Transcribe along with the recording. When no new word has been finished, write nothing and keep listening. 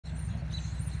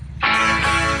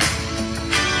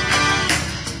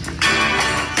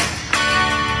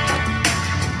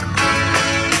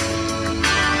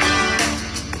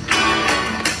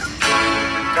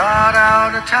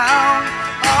out of town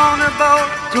on a boat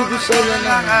to the southern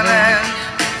islands,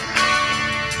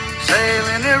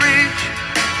 sailing to reach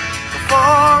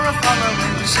before a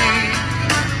following sea.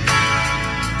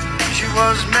 She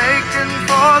was making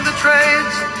for the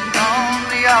trades on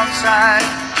the outside,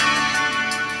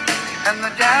 and the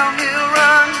downhill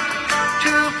run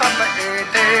to Papa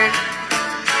Ede.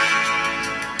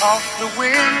 Off the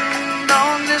wind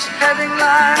on this heading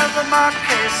live of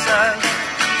Marquesas,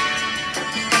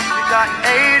 we got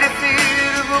 80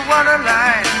 feet of a water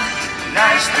line,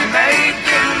 nicely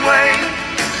making way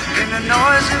in a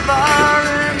noisy bar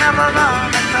in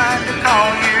Avalon. I tried to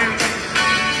call you,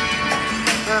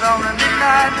 but on a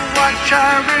midnight watch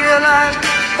I realized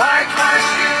why twice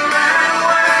you ran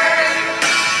away.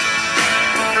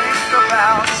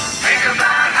 Think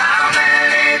about how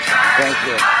many times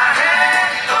I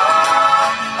had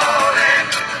fallen.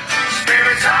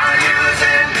 Spirits are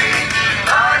using me,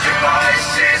 but your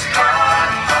voice is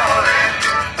calling.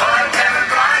 But never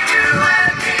brought you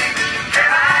and me,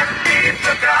 can I be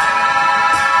forgotten?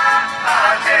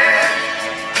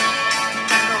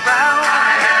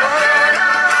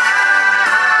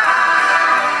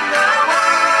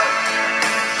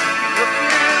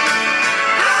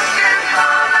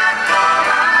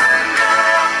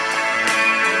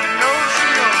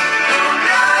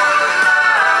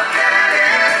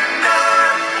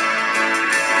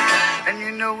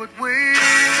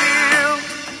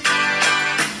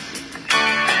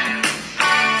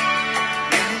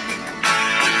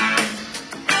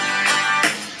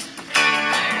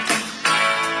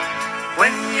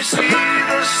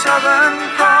 Southern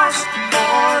Cross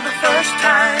for the first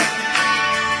time,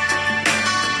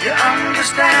 you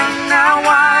understand now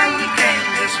why you came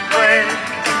this way.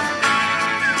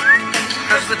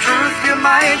 'Cause the truth you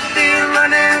might be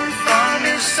running from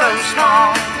is so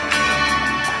small,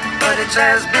 but it's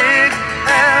as big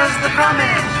as the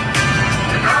promise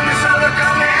of the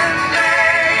coming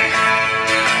day.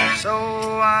 So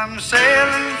I'm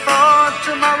sailing for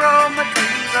tomorrow, my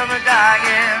dreams are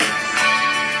dying,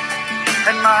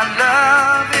 and my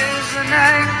love is an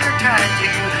anchor tied to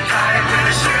you, tied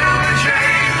with a silver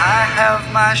chain. I have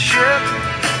my ship,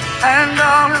 and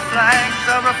all her flags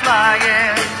are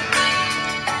a-flying.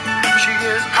 She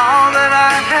is all that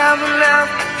I have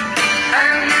left,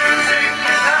 and music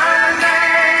is her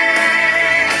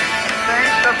name.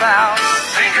 Think about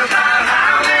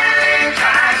how many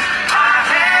times I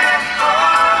have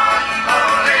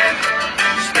fallen.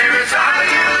 Spirits are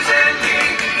using me,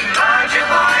 but your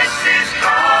voice is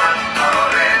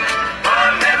calling.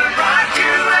 But never brought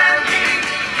you and me,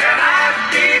 can I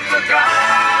be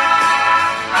forgotten?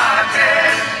 I've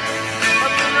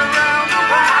been around the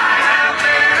world. I have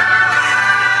been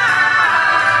around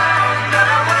the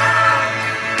world,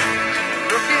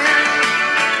 looking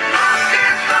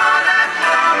for that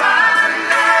woman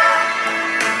girl.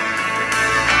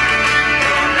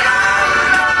 No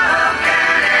love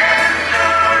can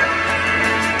endure,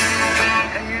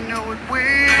 and you know it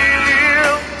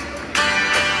will.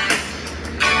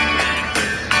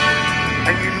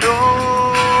 And you know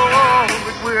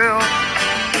it will.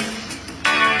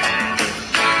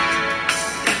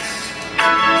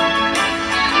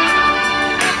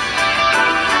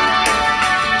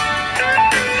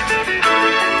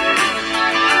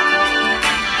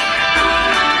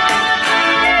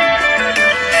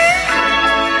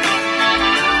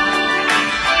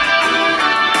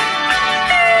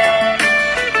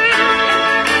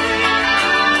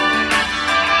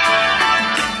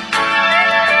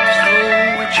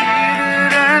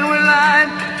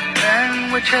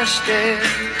 Tested,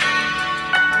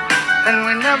 and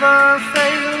we never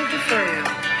failed to fail.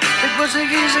 It was the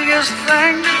easiest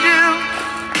thing to do.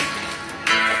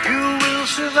 You will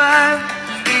survive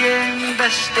being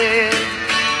bested.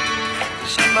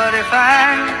 Somebody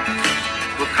fine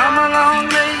will come along,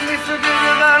 make me forget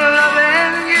about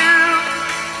loving you.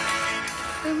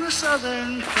 In the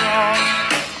Southern Cross.